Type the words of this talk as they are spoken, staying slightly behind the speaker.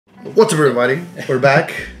What's up, everybody? We're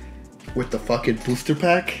back with the fucking booster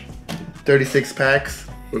pack. 36 packs.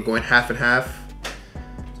 We're going half and half.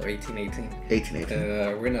 So 18. 18.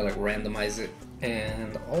 We're gonna like randomize it,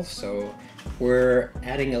 and also we're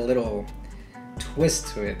adding a little twist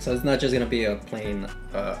to it. So it's not just gonna be a plain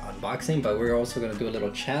unboxing, but we're also gonna do a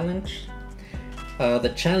little challenge.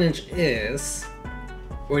 The challenge is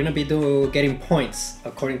we're gonna be getting points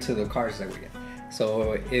according to the cards that we get.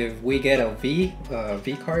 So if we get a V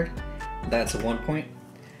card, that's 1 point.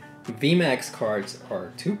 VMAX cards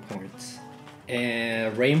are 2 points,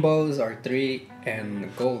 and rainbows are 3,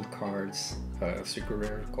 and gold cards, super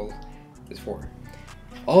rare gold, is 4.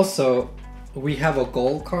 Also, we have a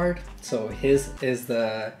gold card. So his is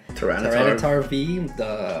the Tyranitar V,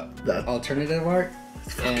 the alternative art,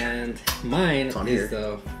 and mine is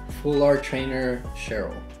the full art trainer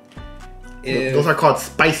Cheryl. Those are called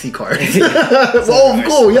spicy cards. Oh,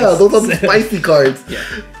 cool. Yeah, those are the spicy cards. Yeah.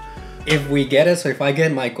 If we get it, so if I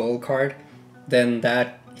get my gold card, then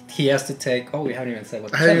that he has to take. Oh, we haven't even said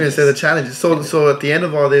what the challenge is. I haven't even said the challenge. So at the end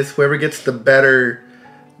of all this, whoever gets the better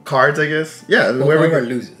cards, I guess. Yeah, whoever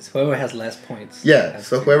loses, whoever has less points. Yeah.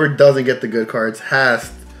 So whoever doesn't get the good cards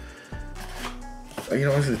has. You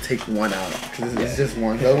know, I'm just gonna take one out because it's just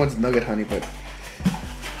one. The other one's Nugget Honey,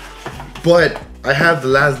 but I have the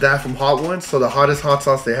last dab from Hot Ones, so the hottest hot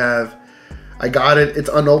sauce they have. I got it. It's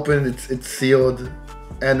unopened. It's sealed.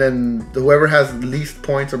 And then whoever has the least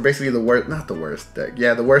points, or basically the worst, not the worst deck,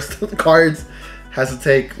 yeah, the worst cards, has to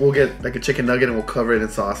take. We'll get like a chicken nugget and we'll cover it in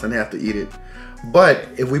sauce, and they have to eat it. But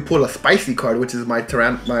if we pull a spicy card, which is my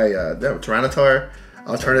Tyranitar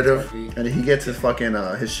alternative, and he gets his fucking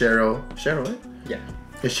his Cheryl, right? Yeah.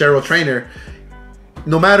 His Cheryl trainer.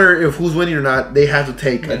 No matter if who's winning or not, they have to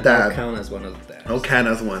take a dab. It'll count as one of the dabs. It'll count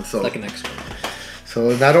as one. So like an extra.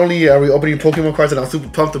 So not only are we opening Pokemon cards, and I'm super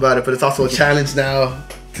pumped about it, but it's also a challenge now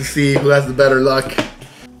to see who has the better luck.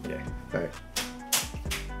 Yeah. All right.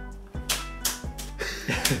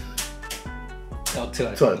 Two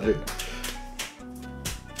out of 3.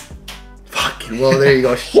 Fucking well, there you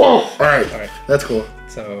go. Whoa! All right. That's cool.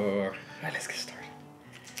 So, all right, let's get started.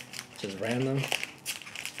 Just random.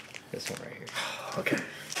 This one right here. Okay.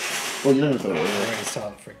 Well, you never thought I already saw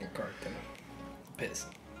the freaking card. Then I'm pissed.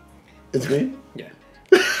 It's green? Yeah.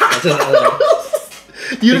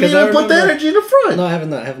 You didn't even put the energy in the front. No, I haven't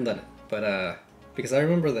done it. But because I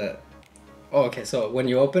remember that. Oh, okay. So when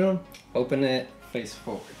you open it face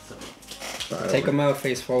forward. So take them out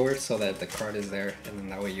face forward so that the card is there, and then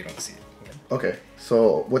that way you don't see it. Okay.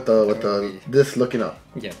 So with the this looking up.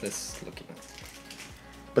 Yeah, this looking up.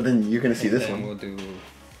 But then you're gonna see this one. We'll do.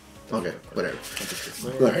 Okay, whatever.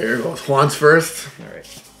 Alright, here goes. Juan's first. Alright.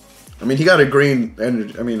 I mean, he got a green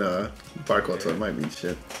energy. I mean, barcode, so it might mean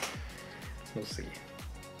shit. We'll see.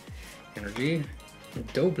 Energy,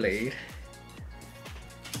 Doughblade,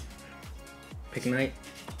 Pignite,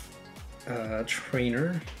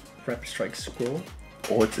 Trainer, Rapid Strike Scroll.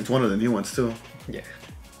 Oh, it's one of the new ones too. Yeah.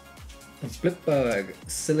 Flipbug,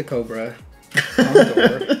 Silicobra,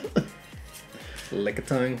 Condor,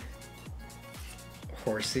 Lickitung,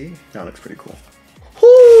 Horsey. That looks pretty cool.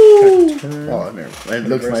 Woo! Oh, never. It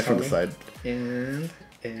looks nice from the side. And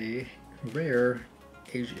a rare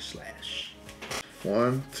Aegislash.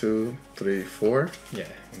 1, 2, 3, 4. Yeah.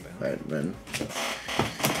 Alright, then.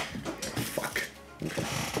 Fuck. Okay.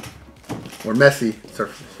 We're messy.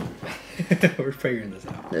 We're figuring this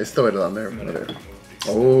out. Yeah, it's still on there. Whatever.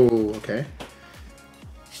 Oh, okay.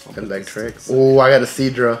 Electric. Oh, I got a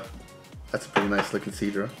Seadra. That's a pretty nice looking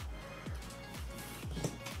Seadra.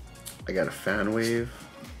 I got a Fan Wave.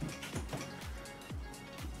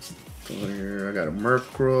 Here, I got a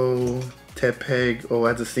Murkrow, Tepeg. Oh,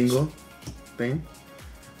 that's a single thing.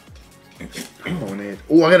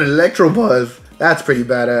 Oh, I got an Electrobuzz. That's pretty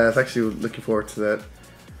badass. Actually, looking forward to that.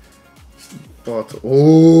 But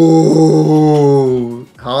oh,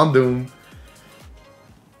 Houndoom.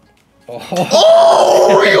 Oh,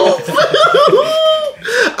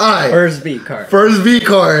 alright. First V card. First V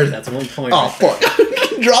card. That's 1 point. Oh, fuck.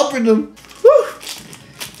 Dropping them. Woo.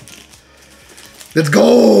 Let's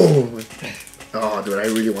go. Oh, dude, I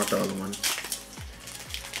really want the other one.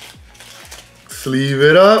 Sleeve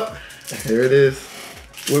it up. There it is.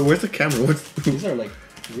 Where's the camera? These are like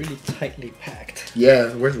really tightly packed.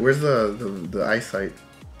 Yeah, where's the eyesight?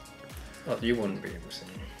 Oh, you wouldn't be able to see.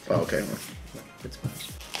 Oh, okay. No, it's fine.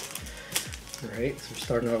 Alright, so we're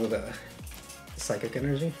starting out with a Psychic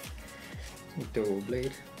Energy.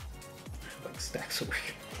 Doughblade. Like stacks over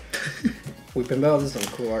here. Weeping Bell, this is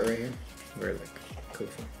some cool art right here. Very like cool.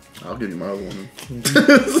 I'll give you my other one. I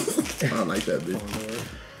don't like that bitch.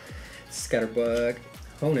 Scatterbug,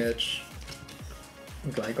 Honedge,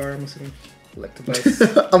 Gligar, I'm assuming.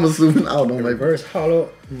 Electabuzz. I'm assuming. I don't know. My Reverse Hollow,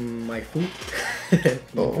 my food.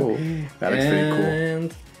 Oh, that looks pretty cool.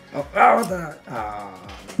 And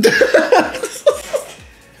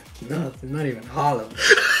no, it's not even hollow.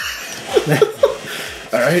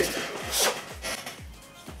 All right.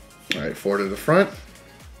 All right, 4 to the front.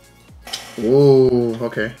 Whoa.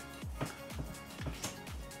 Okay.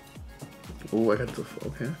 Oh, I got the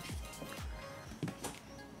okay.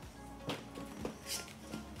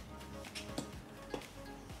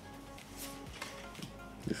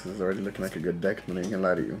 This is already looking like a good deck, but I ain't gonna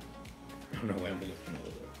lie to you. I don't know why I'm looking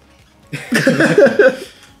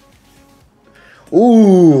over.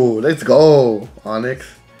 Ooh, let's go, Onyx.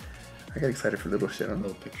 I get excited for little shit. Huh?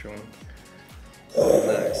 Little picture one.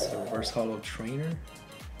 Nice. Reverse Hollow Trainer.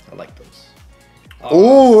 I like those.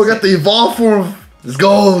 Oh, I got the evolve form. Let's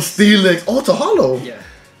go, Steelix. Oh, it's a hollow. Yeah.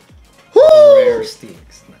 Woo! Rare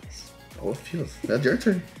Steelix. Nice. Oh, it feels. That's your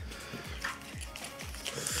turn.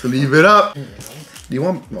 Sleeve it up. Do you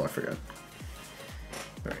want? No, I forgot.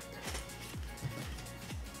 Alright.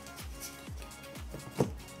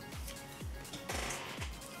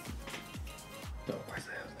 Oh, where's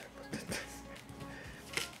the hell is that?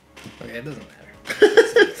 Okay, it doesn't matter.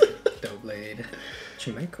 Doublade.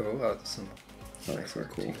 Chimenko. Oh, some Nice, are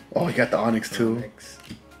cool. Oh, you got the Onyx too. Onyx.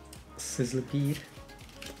 Sizzlipede.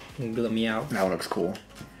 Glameow. That one looks cool.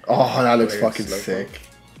 Oh, that looks Weird fucking Slowpoke. sick.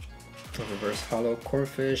 Reverse Hollow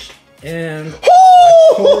Corphish. And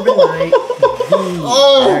Oh! Corviknight V.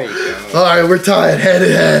 Oh! There you go. All right, we're tied head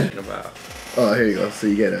to head. Talking about. Oh, here you go. So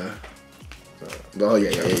you get a. Oh yeah,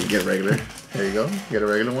 you get regular. There you go. You get a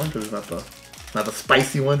regular one because it's not the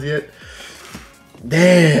spicy ones yet.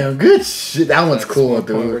 Damn, good shit. That one's That's cool, 1 point.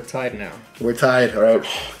 dude. We're tied now. We're tied. All right.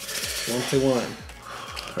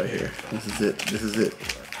 1-1. Right here. This is it. This is it.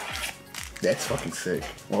 That's fucking sick.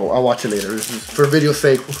 Well, I'll watch it later. This is for video's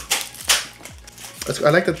sake.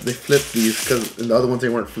 I like that they flipped these because in the other ones they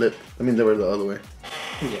weren't flipped. I mean, they were the other way.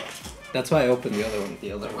 Yeah. That's why I opened the other one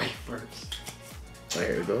the other way first.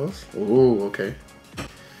 There it goes. Ooh, okay.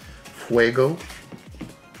 Fuego.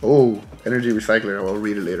 Oh, energy recycler. I'll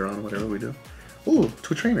read it later on, whatever we do. Ooh,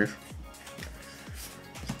 2 trainers.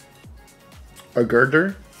 A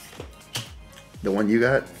girder. The one you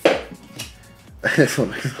got. This one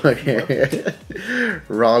looks like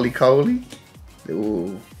Raleigh Coley.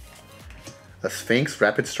 Ooh. A Sphinx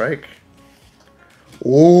Rapid Strike.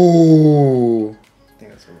 Ooh. I think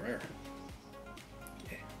that's a rare.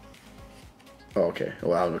 Yeah. Oh, okay.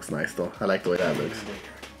 Wow, that looks nice though. I like the way that looks.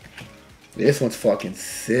 This one's fucking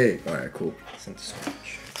sick. Alright, cool. Sent to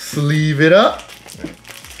storage. Sleeve it up. Let me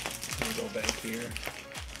go back here.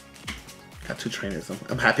 Got 2 trainers though.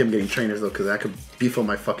 I'm happy I'm getting trainers though because I could beef up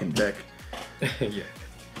my fucking deck. Yeah.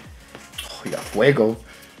 Oh, you got Fuego.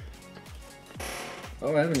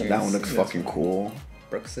 Oh, I haven't even That one looks seen fucking this cool.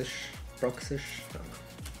 Bruxish. I don't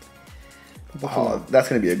know. Oh, that's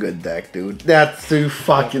gonna be a good deck, dude. That's too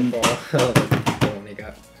fucking. Oh, only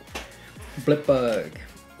got Blipbug,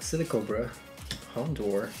 Silicobra,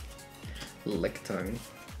 Houndour, Lickitung,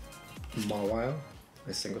 Mawile,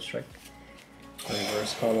 a single strike,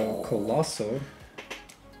 Reverse Hollow Colossal,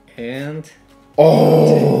 and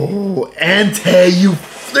Oh, Ante, you.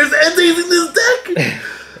 There's Antes in this deck.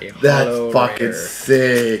 a That's hollow fucking rare.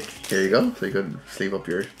 sick. Here you go. So you can sleeve up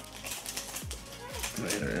your.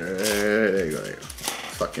 There you go. There you go.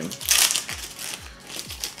 Fucking.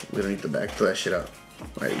 We don't need the back. Throw that shit out.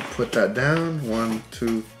 Alright, put that down. 1,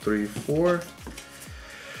 2, 3, 4.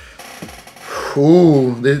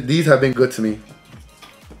 Ooh, these have been good to me.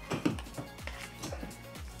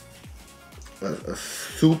 A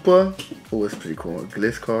Super. Oh, it's pretty cool.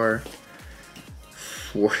 Gliscor.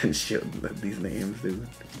 Sword and Shield. These names, dude.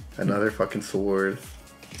 Another fucking sword.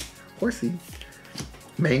 Horsey.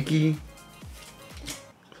 Mankey.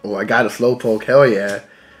 Oh, I got a Slowpoke. Hell yeah.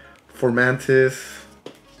 Formantis.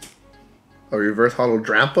 A Reverse Hollow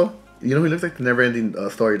Drampa. You know he looks like the never-ending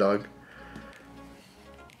story dog.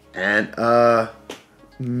 And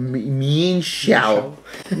Mean Xiao.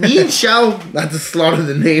 Mean Xiao. Not to slaughter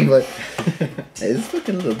the name, but hey, this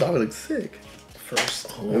fucking little dog looks sick.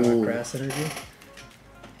 First, Oh. Grass Energy.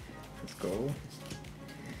 Let's go.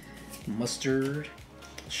 Mustard.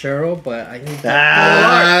 Cheryl, but I need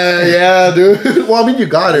Ah, yeah, dude. Well, I mean, you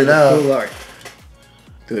got her now. full art.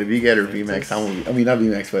 Dude, if you get her VMAX, I mean, not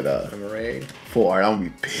VMAX, but Emerald. full art, I'm gonna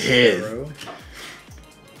be pissed. Cheryl.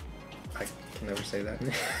 I can never say that.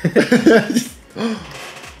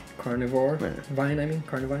 Carnivore. Vine, I mean.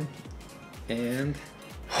 Carnivine. And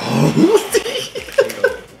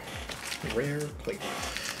rare plate.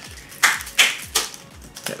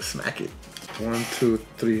 Gotta smack it. 1, 2,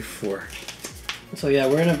 3, 4. So yeah,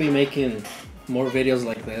 we're gonna be making more videos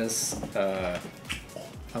like this.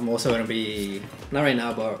 I'm also gonna be, not right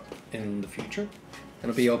now, but in the future,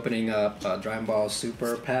 gonna be opening up Dragon Ball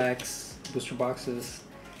Super packs, booster boxes.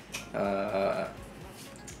 What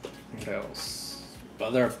else?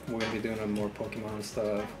 We're gonna be doing more Pokemon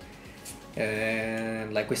stuff.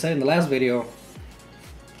 And like we said in the last video,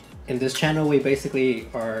 in this channel we basically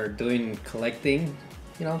are doing collecting,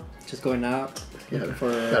 you know, just going out looking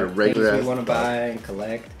for things we want to buy and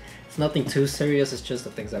collect. It's nothing too serious, it's just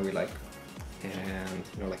the things that we like. And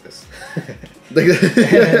you know, like this.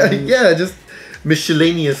 Yeah, just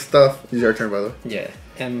miscellaneous stuff. It's your turn, by the way. Yeah,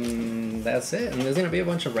 and that's it. And there's gonna be a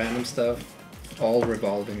bunch of random stuff, all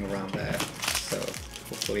revolving around that. So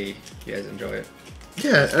hopefully you guys enjoy it.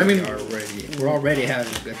 Yeah, I mean, we're already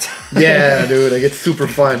having a good time. Yeah, dude, like it's super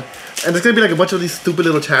fun, and there's gonna be like a bunch of these stupid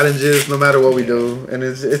little challenges, no matter what we do, and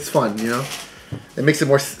it's fun, you know. It makes it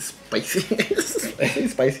more spicy.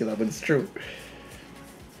 It's spicy enough, but it's true.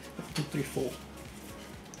 2, 3, 4.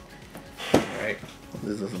 All right.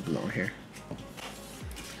 This doesn't belong here.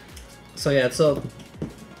 So yeah, so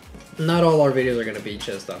not all our videos are gonna be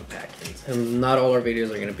just unpacking, and not all our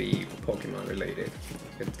videos are gonna be Pokemon related.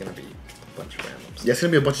 It's gonna be a bunch of randoms. Yeah, it's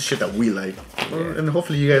gonna be a bunch of shit that we like, and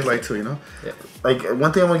hopefully you guys like too. You know. Yeah. Like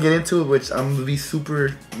one thing I'm gonna get into, which I'm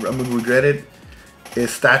gonna regret it,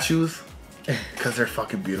 is statues, because they're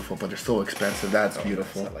fucking beautiful, but they're so expensive. That's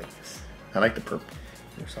beautiful. Nice. I like this. I like the purple.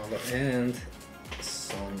 And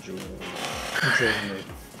Sanju.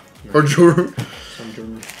 Or Juru.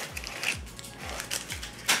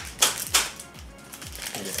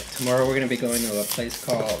 Yeah, tomorrow we're gonna be going to a place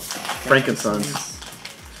called Frankenstein's.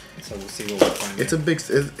 So we'll see what we find. It's a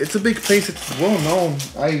big place. It's well known.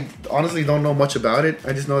 I honestly don't know much about it.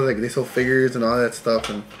 I just know like they sell figures and all that stuff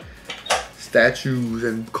and statues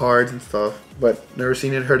and cards and stuff. But never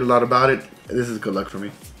seen it. Heard a lot about it. This is good luck for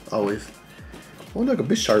me. Always. Oh, look, a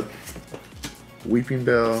Bisharp. Weeping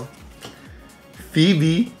Bell.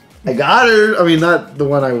 Phoebe. I got her. I mean, not the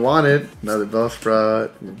one I wanted. Another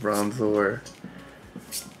Bellsprout. Bronzor.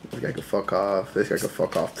 This guy could fuck off. This guy could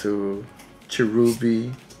fuck off too.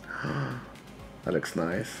 Cherubi. That looks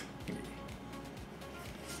nice.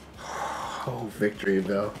 Oh, Victory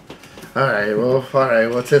Bell. Alright, well,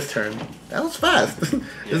 it's his turn. That was fast. This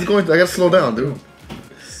is going. I gotta slow down, dude.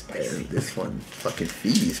 Spicy. This one, fucking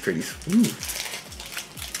Phoebe's pretty smooth.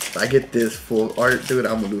 If I get this full art, dude,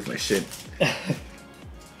 I'm gonna lose my shit.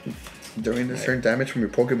 During this turn, damage from your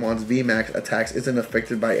Pokemon's VMAX attacks isn't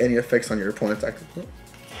affected by any effects on your opponent's active.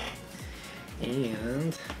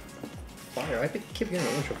 And fire. I keep getting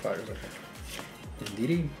a bunch of fires.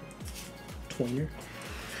 Indeedee, Twinner,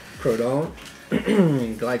 Crodon,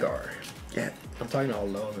 Gligar. Yeah. I'm talking all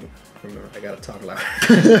low. Remember, I gotta talk loud.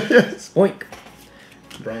 Oink.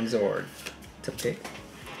 Bronzor. To pick.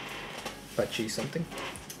 Pachi something.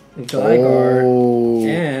 Gligar. Oh.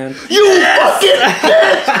 And You fucking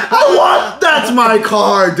bitch! I want. That's my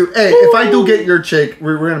card, dude. Hey, if I do get your chick,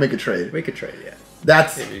 we're gonna make a trade. we could trade, yeah.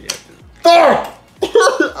 That's. If you get this. Oh!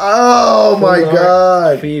 Oh my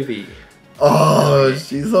god. Phoebe. Oh,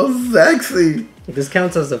 she's so sexy. This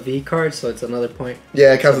counts as a V card, so it's another point.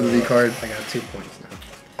 Yeah, it counts as a V card. I got 2 points now.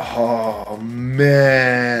 Oh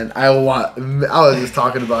man, I was just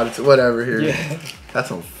talking about it. So whatever here. Yeah. That's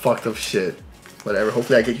some fucked up shit. Whatever.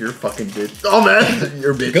 Hopefully I get your fucking bitch. Oh man,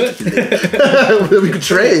 your bitch. Good. We could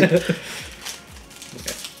trade. Okay.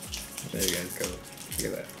 There you guys go. Look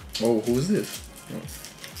at that. Oh, who's this? Oh.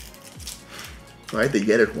 Alright, they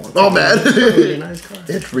get it one. Oh man. Really nice card.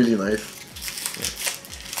 It's really nice.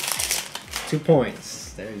 2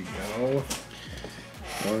 points. There you go.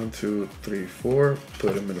 1, 2, 3, 4.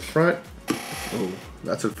 Put him in the front. Oh,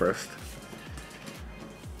 that's it first.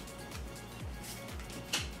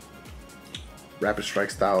 Rapid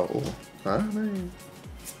strike style. Oh, huh?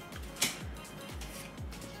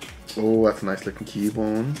 Oh, that's a nice looking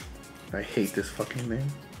Keybone. I hate this fucking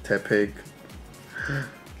name. Tepig.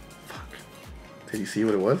 Fuck. Did you see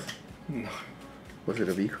what it was? No. Was it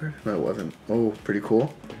a V card? No, it wasn't. Oh, pretty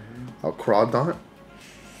cool. A Crawdaunt.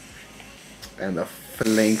 And a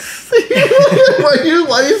Flanks. Why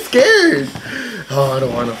are you scared? Oh, I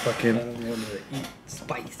don't want to fucking. I don't want to eat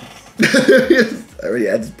spicy. I already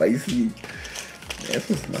had spicy. Yeah, this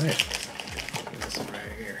is nice. This one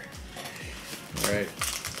right here. Alright.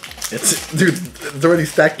 It's dude, it's already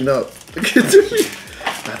stacking up.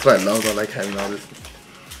 That's what I love. I like having all this.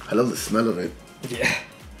 I love the smell of it. Yeah.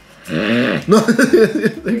 No,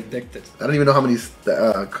 Addicted. I don't even know how many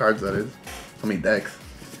cards that is. How many decks?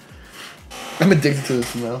 I'm addicted to the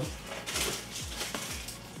smell.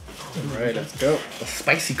 Alright, let's go. A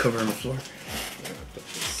spicy cover on the floor. I'm gonna put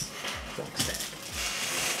this box stack.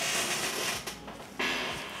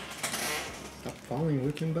 Falling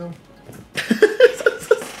Whipping Bow.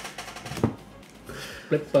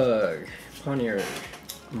 Flip Bug. Poniard.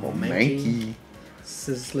 Mankey.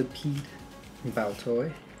 Sizzlipede.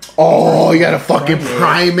 Baltoy. Oh, you got a fucking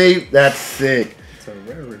primate? That's sick. It's a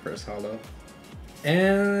rare reverse hollow.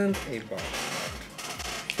 And a box.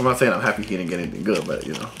 I'm not saying I'm happy he didn't get anything good, but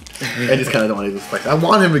you know, I just kind of don't want to do spicy. I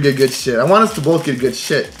want him to get good shit. I want us to both get good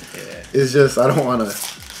shit. Yeah. It's just I don't want to.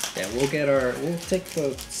 Yeah, we'll take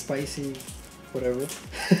the spicy, whatever.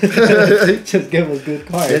 Just give us good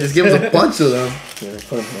cards. Yeah, just give us a bunch of them. Yeah,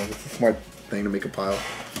 put them. It's a smart thing to make a pile.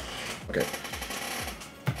 Okay.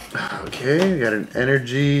 Okay, we got an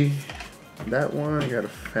energy. That one. You got a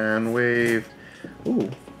fan wave. Ooh.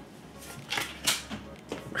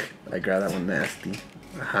 I grabbed that one nasty.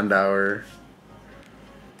 A Handauer.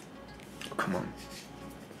 Oh, come on.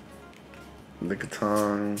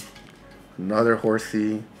 Lickitung. Another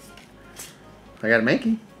horsey. I got a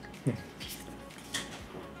Mankey.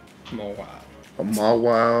 Mawile. A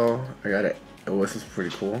Mawile. I got it. Oh, this is pretty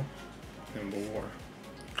cool. Number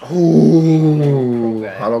 4. Ooh.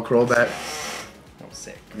 Hollow Crobat. Oh,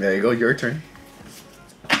 sick. There you go. Your turn.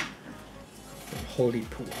 Holy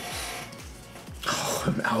Pools.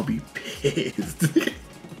 Oh, I'll be pissed.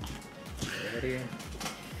 Ready?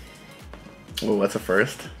 Oh, that's a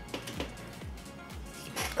first.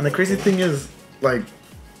 And the crazy thing is, like...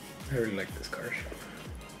 I really like this card.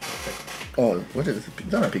 Oh, what is this? Is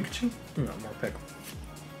that a Pikachu? No, more pickle.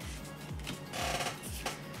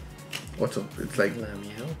 What's up? It's like...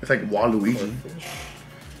 Lamiel. It's like Waluigi.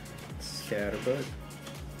 Scatterbug.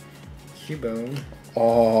 Cubone.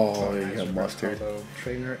 Oh, you have Mustard. Hollow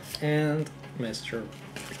Trainer. And Mr.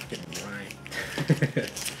 Freaking Rhyme.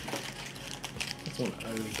 That's one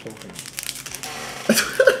ugly Pokemon.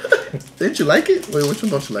 Didn't you like it? Wait, which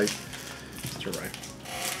one don't you like? Mr. Rhyme.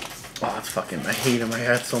 Oh, it's fucking... I hate him. I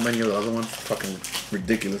had so many of the other ones. It's fucking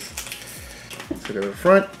ridiculous. So go to the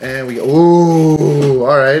front, and we... Ooh,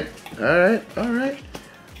 alright. Alright, alright.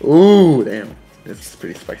 Ooh, damn. This is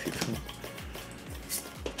pretty spicy, too.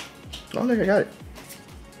 Oh, look, I got it.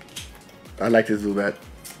 I like this Zubat.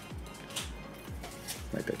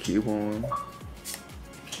 Like that Cubone.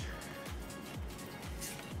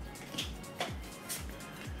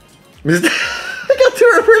 I got to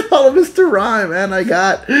reverse hollow Mr. Rhyme, and I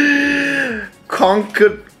got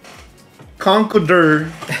Conqueror.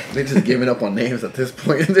 They're just giving up on names at this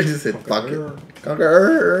point. They just said, fuck it.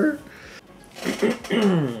 Conqueror.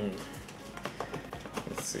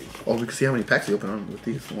 Let's see. Oh, we can see how many packs you open on with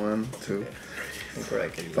these. 1, 2,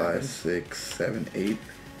 Okay. 5, 6, 7, 8,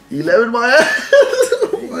 11 my ass.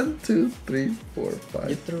 1, 2, 3, 4, 5.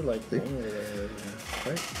 You threw like 6. one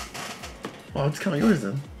right? Oh, I'm just counting yours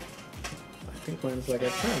then. I think mine's like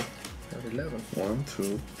at 10 or 11. 1,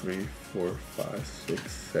 2, 3, 4, 5,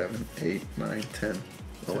 6, 7, 8, 9, 10.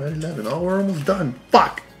 Oh, at 11. Oh, we're almost done.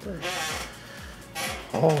 Fuck.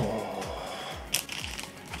 Oh.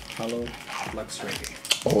 Hollow Luxray.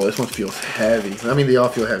 Oh, this one feels heavy. I mean, they all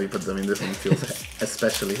feel heavy, but I mean, this one feels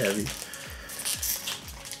especially heavy.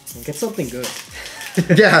 Get something good.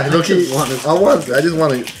 Yeah, look, I just want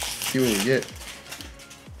to see what we get.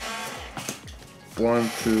 1,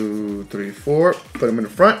 2, 3, 4. Put them in the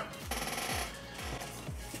front.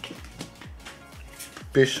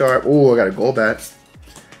 Bisharp. Oh, I got a Golbat.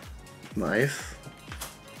 Nice.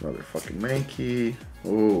 Another fucking Mankey.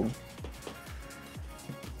 Ooh.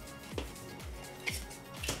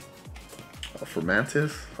 For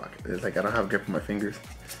Mantis? Fuck. It's like I don't have a grip on my fingers.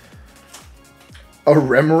 A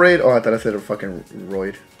Remoraid? Oh, I thought I said a fucking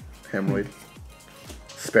Roid. Hemorrhoid.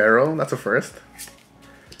 Sparrow? That's a first.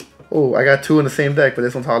 Oh, I got 2 in the same deck, but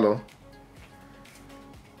this one's hollow.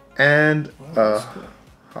 And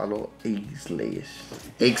hollow Egg-Slayish.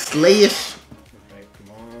 Egg-Slayish! Alright,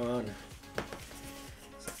 come on.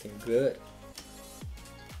 Something good.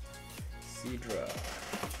 Seadra.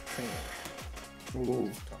 Trainer. Ooh.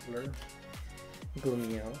 Toddler.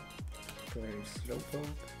 Gleamio. Galarian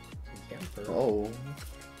Slowpoke. Yamper. Oh.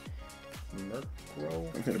 Murkrow.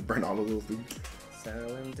 I'm gonna burn all of those, dude.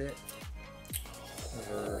 Salandit.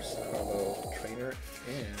 Reverse Hollow Trainer.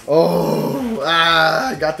 And Oh,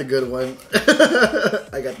 I got the good one.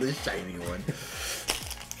 I got the shiny one.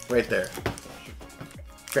 Right there.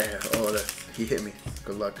 Bam. Oh, he hit me.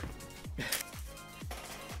 Good luck.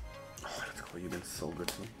 Oh, let's go. You've been so good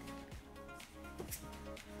to me.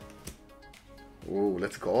 Oh,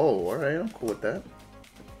 let's go. Alright, I'm cool with that.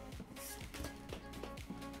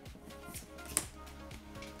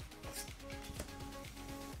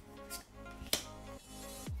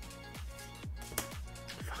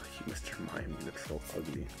 Fuck you, Mr. Mime. You look so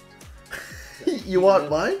ugly. You want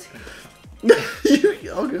mine?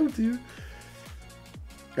 I'll give it to you.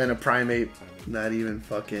 And a primate. Not even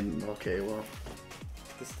fucking... Okay, well.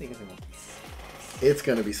 This thing is gonna be It's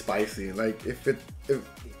gonna be spicy. Like, if it...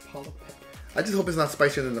 I just hope it's not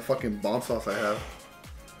spicier than the fucking bomb sauce I have.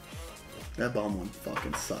 That bomb one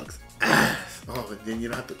fucking sucks. Ass. Oh, then you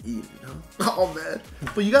don't have to eat, you know? Oh, man.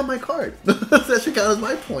 But you got my card. That should count as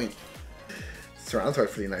my point. Surround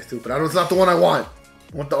card's pretty nice, too. But it's not the one I want.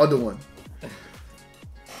 I want the other one.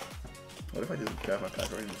 What if I just grab my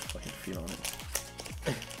pack and just fucking feed on it?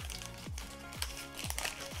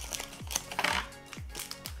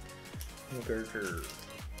 Burger.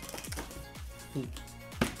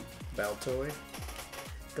 Baltoy.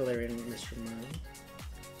 Galarian Mr. Mime.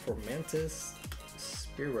 Formantis.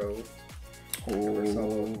 Spearow.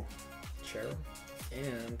 Oh. Cheryl.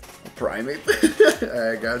 And... Primate.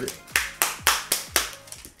 I got it.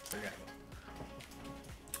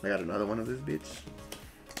 I got another one of this bitch.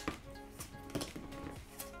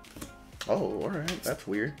 Oh, alright. That's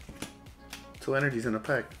weird. 2 energies in a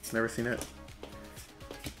pack. Never seen it.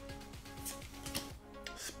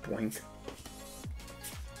 Spoink.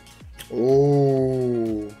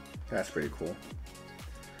 Oh, that's pretty cool.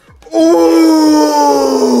 Oh!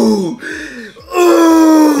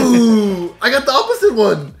 Oh! I got the opposite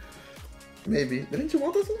one. Maybe. Didn't you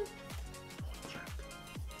want this one?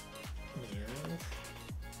 Yeah.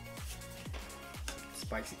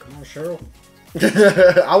 Spicy. Come on, Cheryl.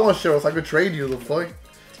 I want Cheryl so I could trade you. The fuck?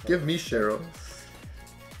 Give me Cheryl.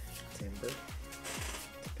 Timber.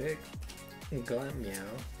 Pig. Glam meow.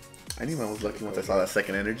 I knew I was lucky once I saw that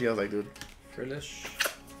second energy. I was like, dude. Frillish.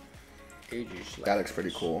 Aegis. That looks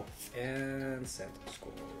pretty cool. And Santa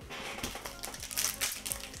Score.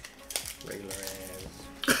 Regular ass.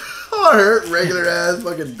 Oh, hurt. Regular ass,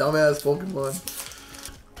 fucking dumbass Pokemon.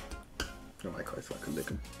 Oh my god, so I can lick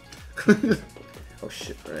him. Oh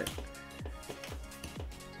shit, right.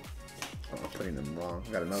 Oh, I'm putting them wrong.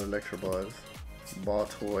 Got another Electro Buzz. Ball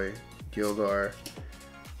Toy. Gilgar.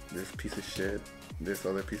 This piece of shit. This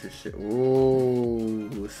other piece of shit. Ooh,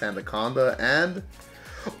 Sandaconda and...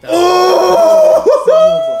 Oh!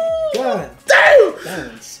 God. Damn! That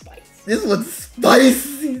one's spicy. This one's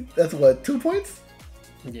spicy. That's what, 2 points?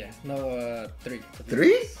 Yeah, no, 3.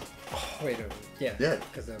 3? Wait, yeah. Yeah.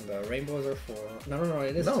 Because then the rainbows are 4. No,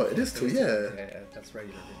 it is 2. No, it is 2, yeah. Yeah, that's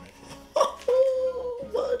regular. Oh,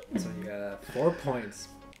 what? So you got 4 points.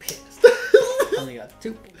 Pissed. Only got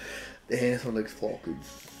 2 points. Damn, this one looks fucking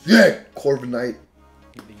sick. Corviknight.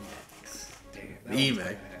 VMAX. Damn,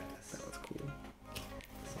 VMAX. That was cool.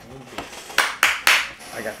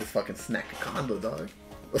 I got this fucking Snackaconda, dog.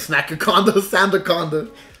 A Snackaconda,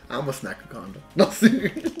 Sandaconda. I'm a Snackaconda. No,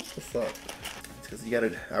 serious. What's up? It's because you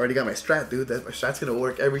gotta... I already got my strat, dude. My strat's gonna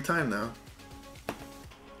work every time now.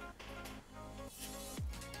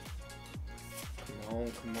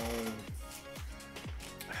 Come on.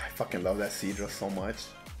 I fucking love that Seadra so much.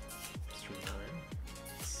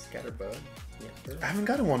 Scatterbug. Yeah, I haven't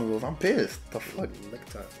gotten one of those. I'm pissed. The fuck?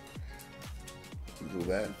 Licktop. Do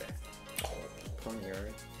that.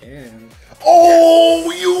 Ponyard. And...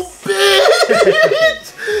 Oh, you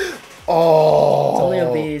bitch! Oh. It's only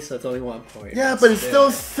a V, so it's only 1 point. Yeah, but it's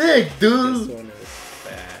still sick, dude. This one is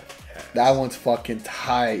bad. That one's fucking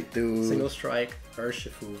tight, dude. Single strike,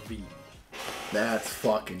 Urshifu V. That's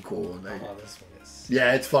fucking cool. Oh, this one is...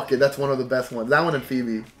 Yeah, it's fucking... That's one of the best ones. That one and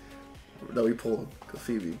Phoebe. That we pulled. Cause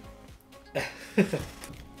Phoebe.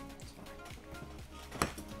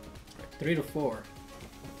 3 to 4.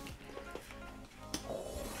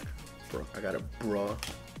 Bro, I got a bruh.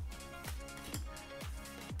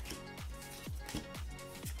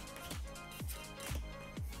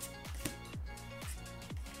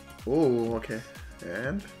 Ooh, okay.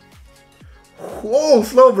 And... Whoa,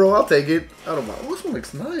 slow, bro. I'll take it. I don't mind. Oh, this one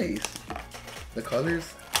looks nice. The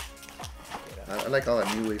colors. I like all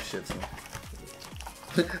that new wave shit, so.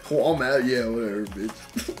 Oh, I'm out. Yeah, whatever, bitch.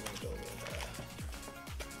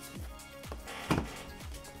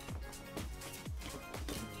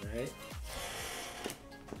 Alright.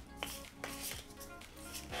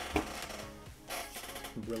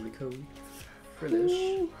 Rolly Code.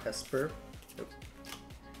 Frillish. Esper.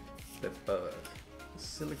 Flipbug.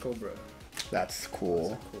 Silicobra. That's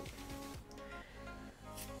cool. Cool.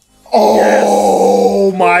 Oh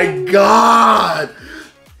yes! My god!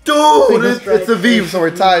 Dude, it's a V, so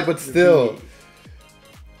we're tied, but still.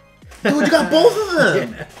 Dude, you got both of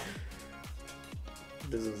them! Yeah.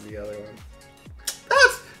 This is the other one.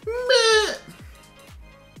 That's meh.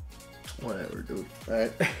 Whatever, dude.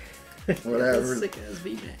 Alright. Whatever. It's sick as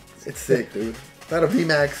VMAX. It's sick, dude. Not a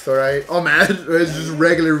VMAX, alright? Oh man, it's just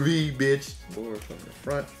regular V, bitch. Four from the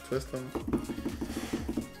Front, twist them.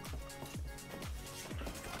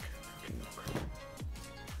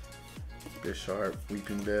 Look Sharp,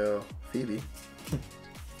 Weeping Bell, Phoebe.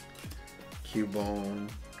 Cubone.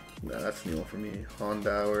 Nah, that's a new one for me.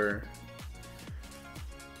 Hondauer.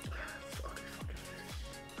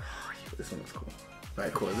 This one looks cool.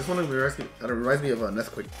 Alright, cool. This one reminds me of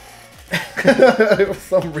Nesquik. For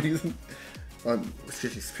some reason.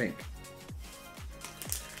 She's pink.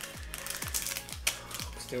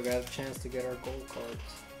 Still got a chance to get our gold cards.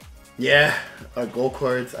 Yeah, our gold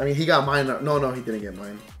cards. I mean, he got mine. No, he didn't get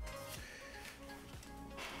mine.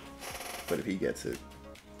 But if he gets it,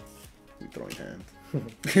 we throwing hands.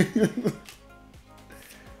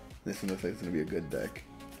 This one looks like it's gonna be a good deck.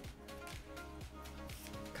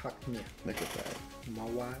 Cockney. Look at that.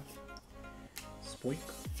 Mawa. Spoink.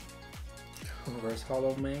 Reverse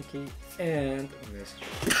Hollow Mankey. And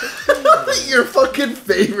Mr. Your fucking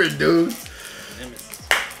favorite, dude. Nemesis.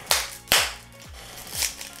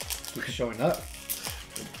 Keep showing up.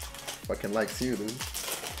 Fucking likes you, dude.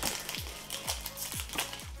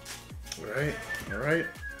 Alright.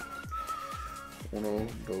 One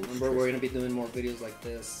of those. Remember, we're gonna be doing more videos like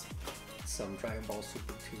this. Some Dragon Ball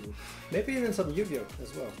Super 2. Maybe even some Yu-Gi-Oh!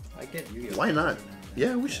 As well. I get Yu-Gi-Oh! Why not?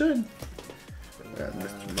 Yeah, we should. I got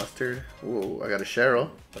Mr. Mustard. Whoa, I got a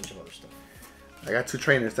Cheryl. Bunch of other stuff. I got 2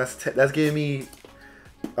 trainers. That's giving me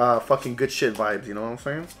fucking good shit vibes, you know what I'm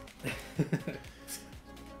saying?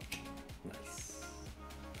 Nice.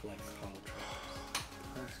 I like hollow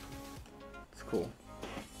trainers. It's cool.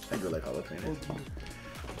 I do like hollow trainers.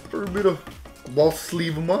 For a bit of ball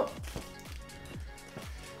sleeve them up.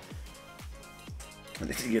 And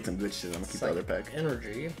if you get some good shit, I'm gonna keep the other pack.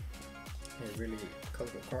 Energy. A really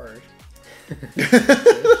colorful card.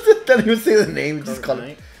 Don't even say the name, just call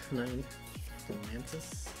it. 9.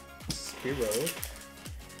 Mantis. Spearow.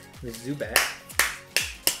 Zubat.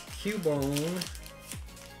 Cubone.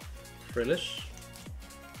 Frillish.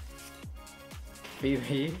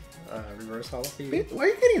 Phoebe. Reverse Hollow Phoebe. Why are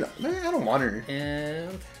you getting that? Man, I don't want her.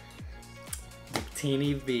 And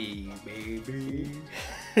Teeny V, baby.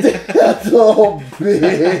 That's so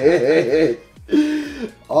big.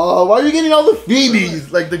 Oh, why are you getting all the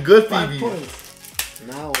Phoebes? Like the good 5 Phoebes. points.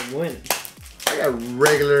 Now I'm winning. I got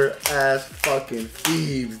regular ass fucking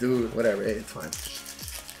Phoebes, dude. Whatever, hey, it's fine.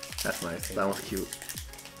 That's nice. That one's cute.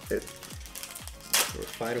 We're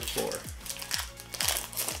 5 to 4.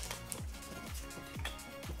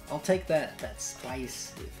 I'll take that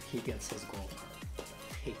spice if he gets his gold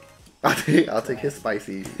card. I'll take his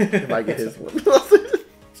spicy if I get his one.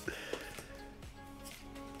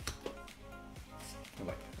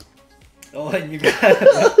 Oh, and you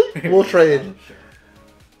got We'll trade.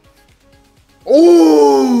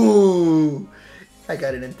 Ooh! I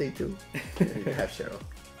got an empty too. Have Cheryl.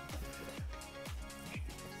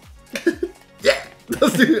 Yeah!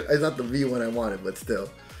 Let's do it. It's not the V one I wanted, but still.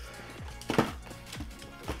 Alright,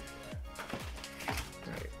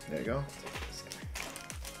 there you go.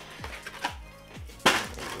 1,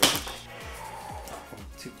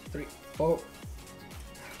 2, 3, 4.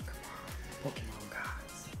 Pokemon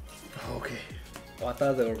gods. Okay. Oh, I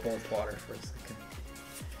thought they were both water for a second.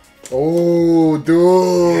 Oh,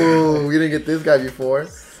 dude! We didn't get this guy before.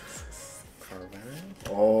 Carvan.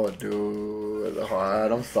 Oh, dude.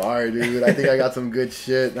 Alright, I'm sorry, dude. I think I got some good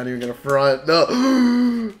shit. Not even gonna front. No.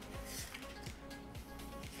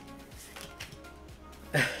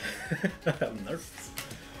 I'm nervous.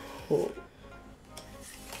 Oh.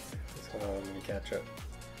 Hold on, let me catch up.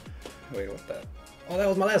 Wait, what's that? Oh, that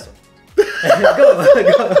was my last one.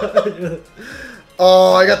 Go.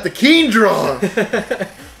 Oh, I got the keen draw. I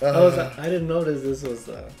didn't notice this was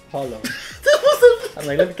hollow. This was I'm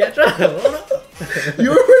like, let me catch up. you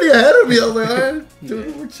were pretty ahead of me. I was like, alright,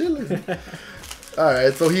 dude, we're chilling.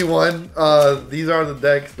 Alright, so he won. These are the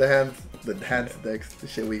decks, the hands decks, the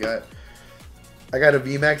shit we got. I got a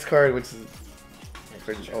VMAX card, which is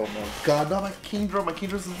oh my god, not my king draw. My king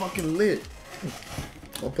draw is fucking lit.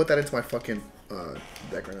 I'll put that into my fucking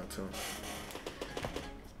deck right now too.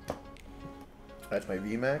 That's my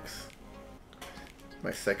VMAX.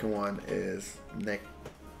 My second one is Necrozma.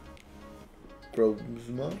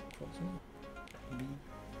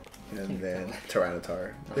 And then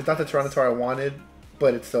Tyranitar. It's not the Tyranitar I wanted,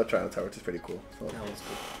 but it's still Tyranitar, which is pretty cool. So That was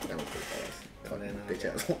cool. that was pretty badass. And then Bitch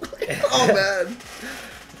ass. Oh man.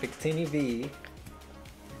 Victini V.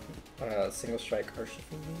 Single strike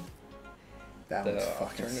Urshifu. That The was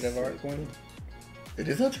fucking alternative sick. art one. It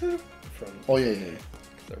is alternative? From Oh yeah.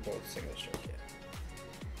 they're both single strike,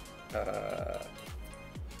 yeah.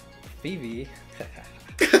 Phoebe.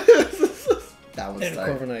 That was And tight.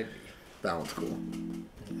 Corviknight. That one's cool.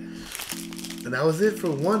 And that was it for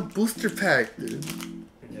one booster pack, dude.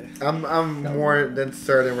 Yeah. I'm more than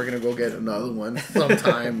certain we're gonna go get another one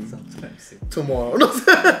sometime soon. tomorrow. No,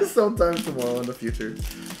 sometime tomorrow in the future.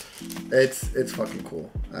 It's fucking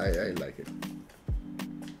cool. I like it.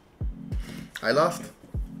 I lost.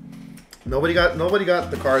 Nobody got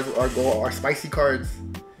the cards, our spicy cards.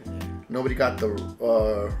 Nobody got the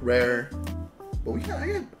rare. But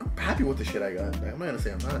I'm happy with the shit I got. I'm not gonna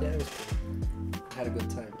say I'm not. Yeah, it was cool. I had a good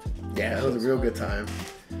time. Yeah, it was a real good time.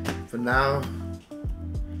 But now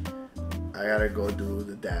I gotta go do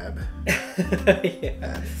the dab. Yeah.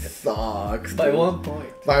 That sucks. By dude. 1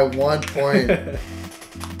 point. By 1 point.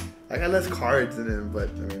 I got less cards in it, but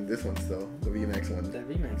I mean this one's still the VMAX one. That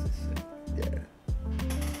VMAX is sick. Yeah.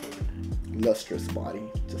 Lustrous body,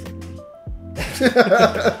 just like me.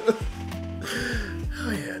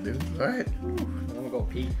 Oh yeah, dude. Alright. I'm gonna go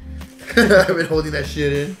pee. I've been holding that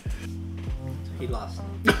shit in. He lost.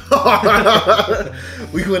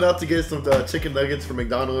 We went out to get some chicken nuggets from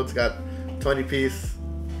McDonald's. Got 20 piece.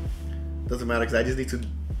 Doesn't matter because I just need to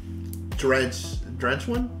drench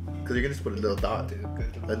one because you're gonna just put a little dot,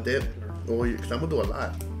 a dip. Oh, because I'm gonna do a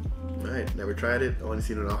lot. All right, never tried it. I want to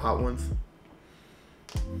see it on the hot ones.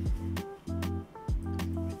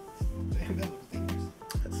 Damn, that looks dangerous.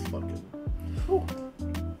 That's fucking.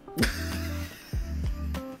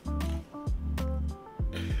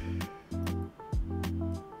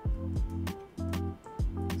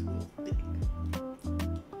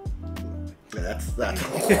 That's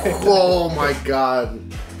oh my god.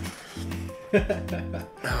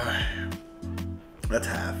 That's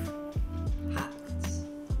half.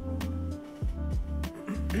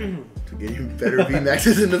 To get even better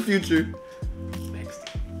VMAXs in the future. Next.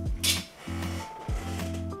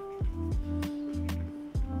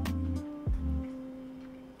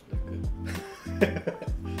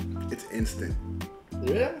 It's instant.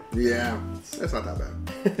 Yeah? Yeah, it's not that bad.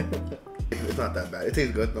 It's not that bad. It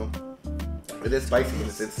tastes good though. It is spicy and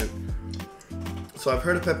it's instant. So I've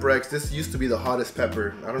heard of Pepper X. This used to be the hottest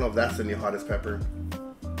pepper. I don't know if that's the new hottest pepper.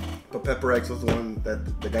 But Pepper X was the one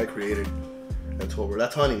that the guy created at Tolbert.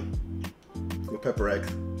 That's honey with Pepper X.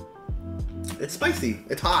 It's spicy.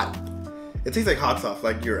 It's hot. It tastes like hot sauce,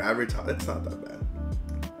 like your average hot. It's not that bad.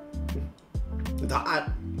 It's hot.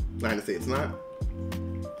 I'm not gonna say it's not.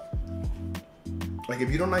 Like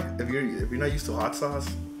if you don't like, if you're not used to hot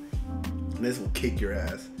sauce, this will kick your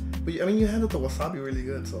ass. But I mean, you handled the wasabi really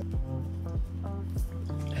good, so.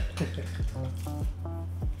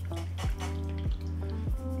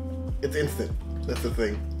 It's instant. That's the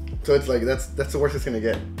thing. So it's like that's the worst it's gonna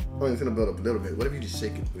get. Oh, it's gonna build up a little bit. What if you just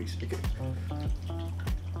shake it? Wait, shake it.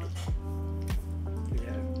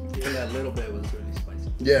 Yeah. Even that little bit was really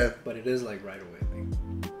spicy. Yeah. But it is like right away. Like,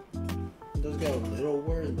 it does get a little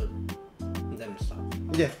worse, but then it stops.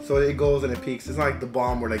 Yeah. So it goes and it peaks. It's not like the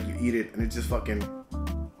bomb where like you eat it and it just fucking.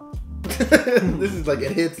 This is like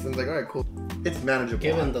it hits and it's like alright, cool. It's manageable.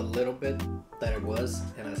 Given the little bit that it was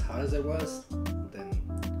and as hot as it was, then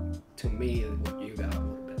to me what you got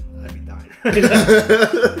would have been, I'd be dying.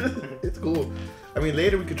 It's cool. I mean,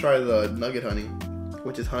 later we could try the nugget honey,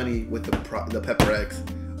 which is honey with the Pepper X,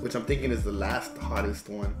 which I'm thinking is the last hottest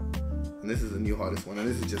one, and this is the new hottest one, and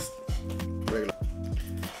this is just regular.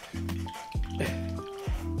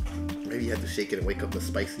 Maybe you have to shake it and wake up the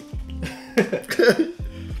spicy.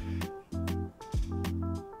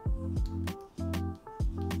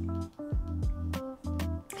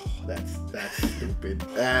 That's stupid.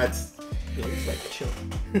 That's. It looks like chill.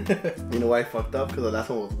 You know why I fucked up? Because the last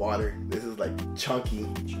one was water. This is like chunky.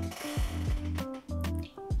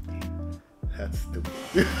 That's stupid.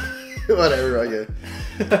 Whatever, I guess.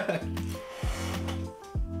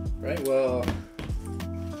 Right, well,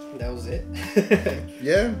 that was it.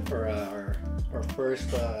 Yeah. For our first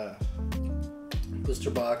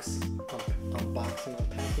booster box unboxing,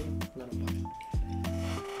 unpacking, not unboxing,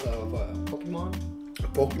 of Pokemon.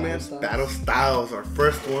 Pokemon Battle Styles, our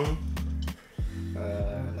first one.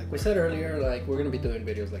 Like we said earlier, like we're gonna be doing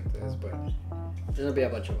videos like this, but there's gonna be a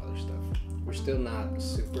bunch of other stuff. We're still not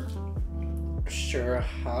super sure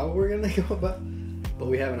how we're gonna go about, but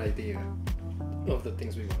we have an idea of the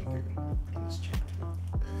things we want to do in this channel.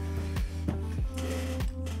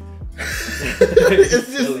 It's just,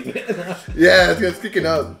 yeah, it's kicking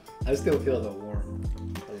up. I still feel the warm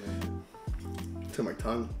to my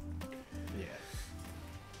tongue. Yeah.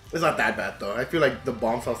 It's not that bad though. I feel like the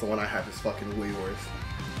bomb sauce, the one I have, is fucking way worse.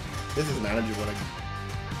 This is manageable. I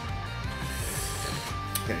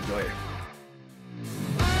can enjoy it.